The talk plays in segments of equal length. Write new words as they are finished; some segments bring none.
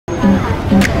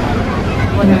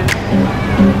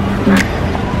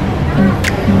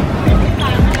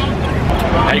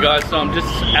guys, so I'm just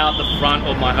out the front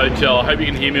of my hotel. I hope you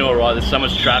can hear me alright. There's so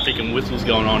much traffic and whistles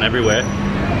going on everywhere.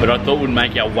 But I thought we'd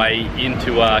make our way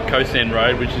into Khao San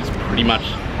Road, which is pretty much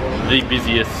the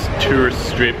busiest tourist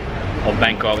strip of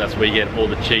Bangkok. That's where you get all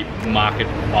the cheap market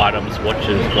items,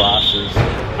 watches, glasses,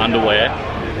 underwear.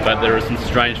 But there are some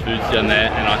strange foods down there,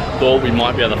 and I thought we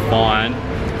might be able to find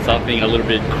something a little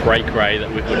bit cray-cray that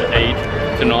we could eat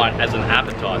tonight as an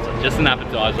appetizer. Just an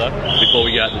appetizer before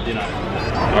we go out to dinner.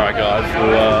 Alright guys, so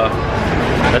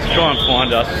let's try and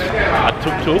find us a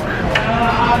tuk-tuk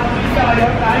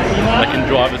that can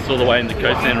drive us all the way into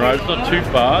Khao San Road. It's not too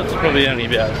far, it's probably only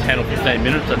about 10 or 15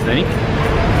 minutes I think.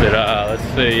 But let's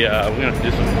see, we're going to have to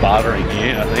do some bartering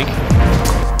here I think.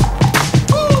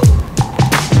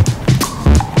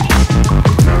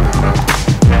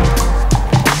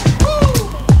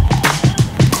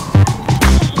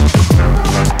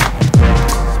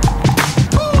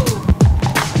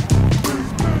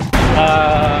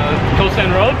 Khao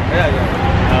San Road? Yeah.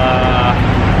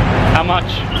 How much?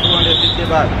 250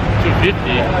 baht. 250?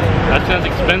 That sounds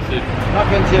expensive. Not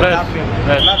expensive,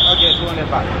 Less. not okay, 200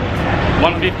 baht.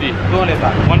 150? 200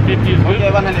 baht. 150 is good?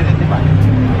 Okay, 180 baht.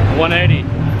 180.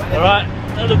 Alright,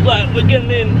 that looks like we're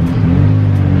getting in.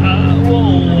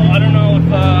 Whoa, I don't know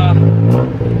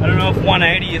if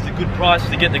 180 is a good price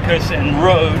to get the Khao San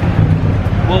Road.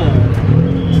 Whoa,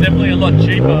 it's definitely a lot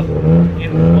cheaper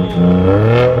in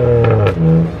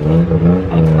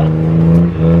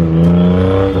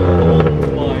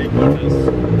my goodness.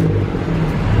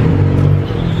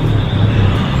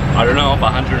 I don't know if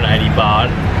 180 baht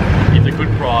is a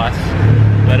good price,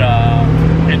 but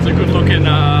it's a good looking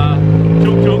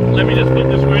tuk-tuk. Let me just flip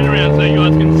the screen around so you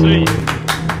guys can see.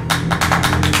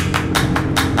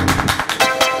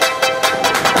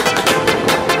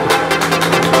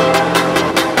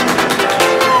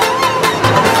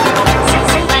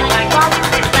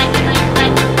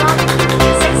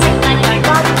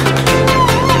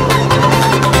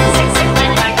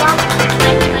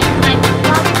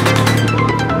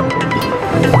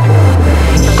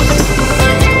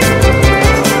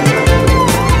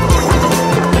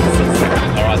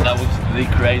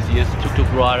 Craziest tuk-tuk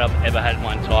ride I've ever had in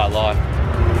my entire life.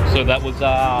 So that was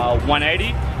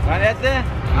 180. 180?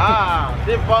 Ah,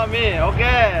 tip for me.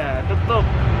 Okay, tuk-tuk.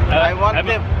 I want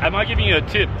tip. Am I giving you a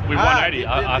tip with 180?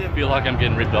 I feel like I'm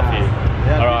getting ripped off here.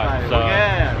 Yeah, alright, so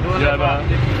okay, 200 baht.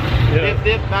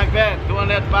 Tip, my friend,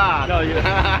 200 baht. No, you. I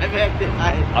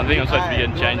think I'm supposed to be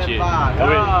getting change here.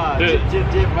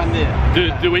 Cheap money.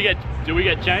 Do we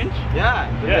get change? Yeah.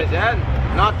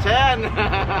 Not 10.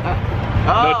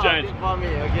 No change. Tip for me.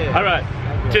 Okay. All right.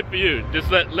 Tip for you. Just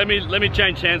let me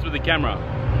change hands with the camera.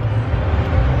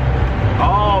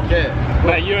 Oh, okay.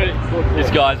 Mate, this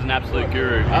guy's an absolute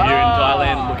guru. If you're in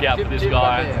Thailand, look out for this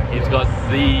guy. He's got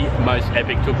the most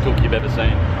epic tuk-tuk you've ever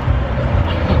seen.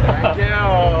 Thank you.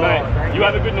 Mate, you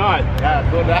have a good night. Yeah,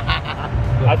 good.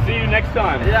 I'll see you next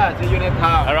time. Yeah, see you next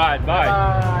time. All right, bye.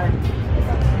 Bye.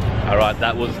 All right,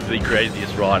 that was the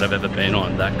craziest ride I've ever been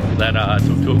on. That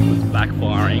tuk-tuk was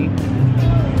backfiring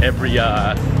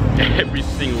every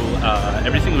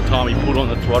single time we put on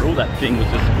the throttle. That thing was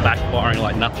just backfiring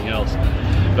like nothing else.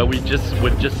 But we've just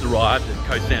arrived at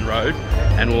Khao San Road,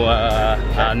 and we'll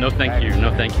no thank you.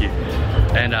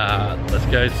 And let's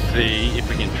go see if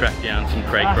we can track down some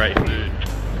cray-cray food.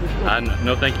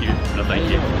 No thank you.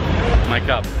 Make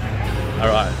up. All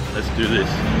right, let's do this.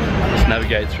 Let's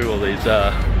navigate through all these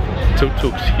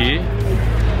tuk-tuks here.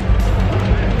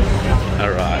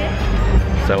 All right,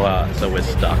 so we're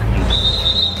stuck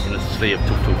in a sea of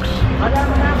tuk-tuks.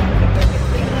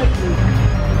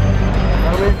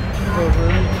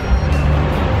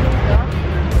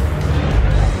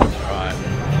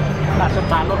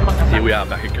 Here we are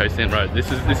back at Khao San Road.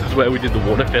 This is where we did the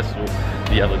water festival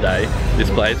the other day. This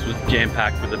place was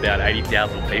jam-packed with about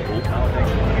 80,000 people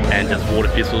and just water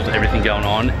festivals, everything going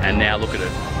on. And now look at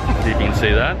it. See if you can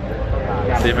see that.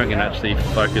 See if I can actually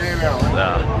focus.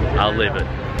 I'll leave it.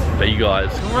 But you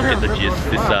guys get the gist.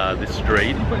 This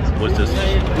street was just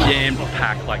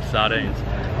jam-packed like sardines.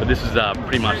 But this is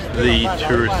pretty much the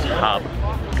tourist hub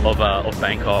of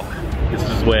Bangkok. This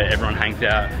is where everyone hangs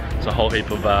out. It's a whole heap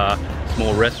of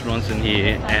small restaurants in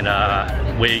here, and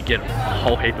we get a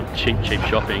whole heap of cheap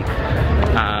shopping.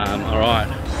 Alright.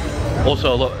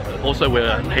 Also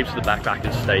where heaps of the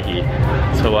backpackers stay here.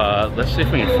 So let's see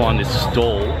if we can find this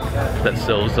stall that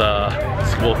sells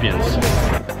scorpions.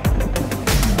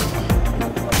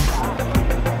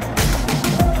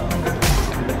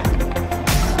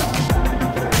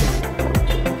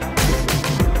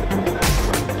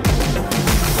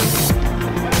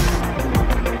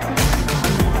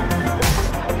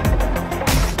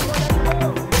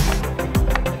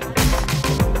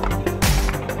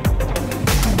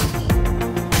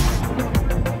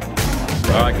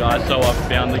 So I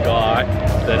found the guy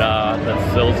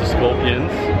that sells the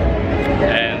scorpions,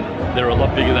 and they're a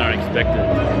lot bigger than I expected.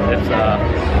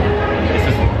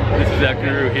 This is our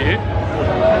guru here.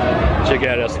 Check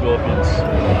out our scorpions.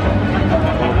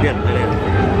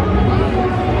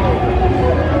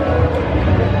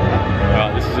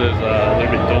 Alright, this is a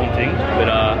little bit daunting, but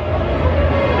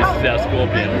this is our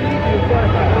scorpion.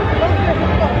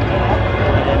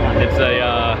 It's a,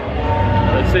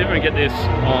 let's see if we can get this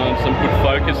on some good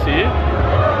focus here.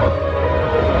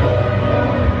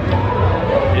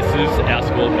 This is our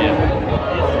scorpion.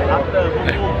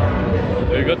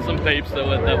 We've got some peeps that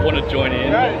want to join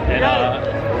in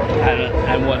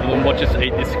and watch us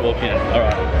eat this scorpion.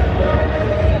 Alright.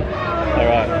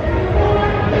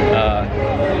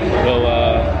 Well,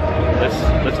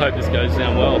 let's hope this goes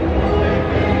down well.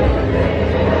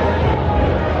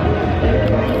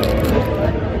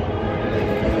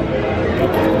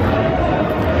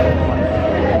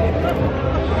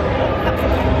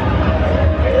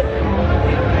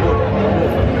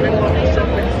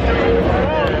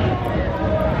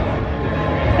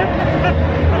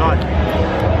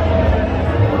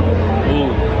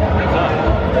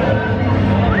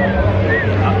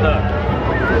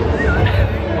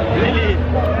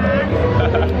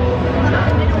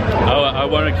 I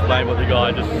won't explain what the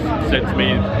guy just said to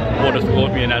me, what a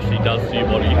scorpion actually does to your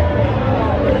body.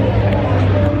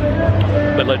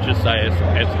 But let's just say it's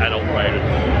adult rated.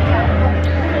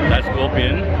 That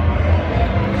scorpion,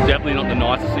 definitely not the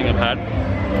nicest thing I've had.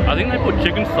 I think they put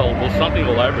chicken salt or something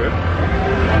all over it.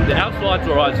 The outside's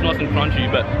alright, it's nice and crunchy,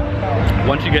 but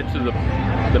once you get to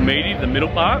the meaty, the middle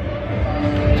part,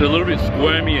 it's a little bit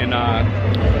squirmy and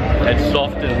it's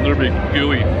soft and a little bit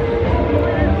gooey.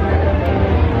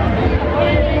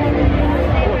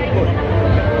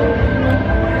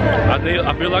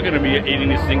 I feel like I'm going to be eating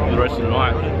this thing for the rest of the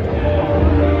night.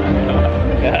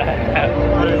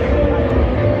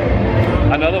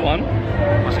 Another one.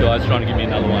 This guy's trying to give me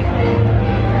another one.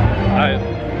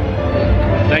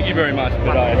 Thank you very much,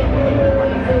 but I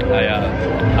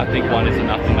think one is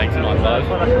enough to make tonight, guys.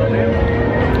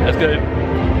 Let's go.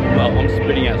 Well, I'm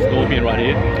spitting out scorpion right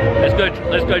here. Let's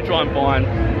go try and find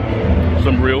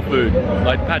some real food,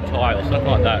 like pad thai or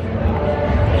something like that.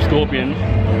 Scorpion.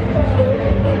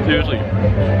 Seriously,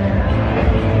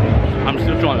 I'm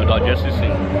still trying to digest this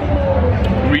thing.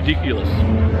 Ridiculous.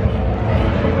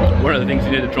 One of the things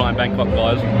you need to try in Bangkok,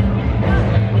 guys,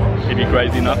 if you're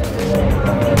crazy enough.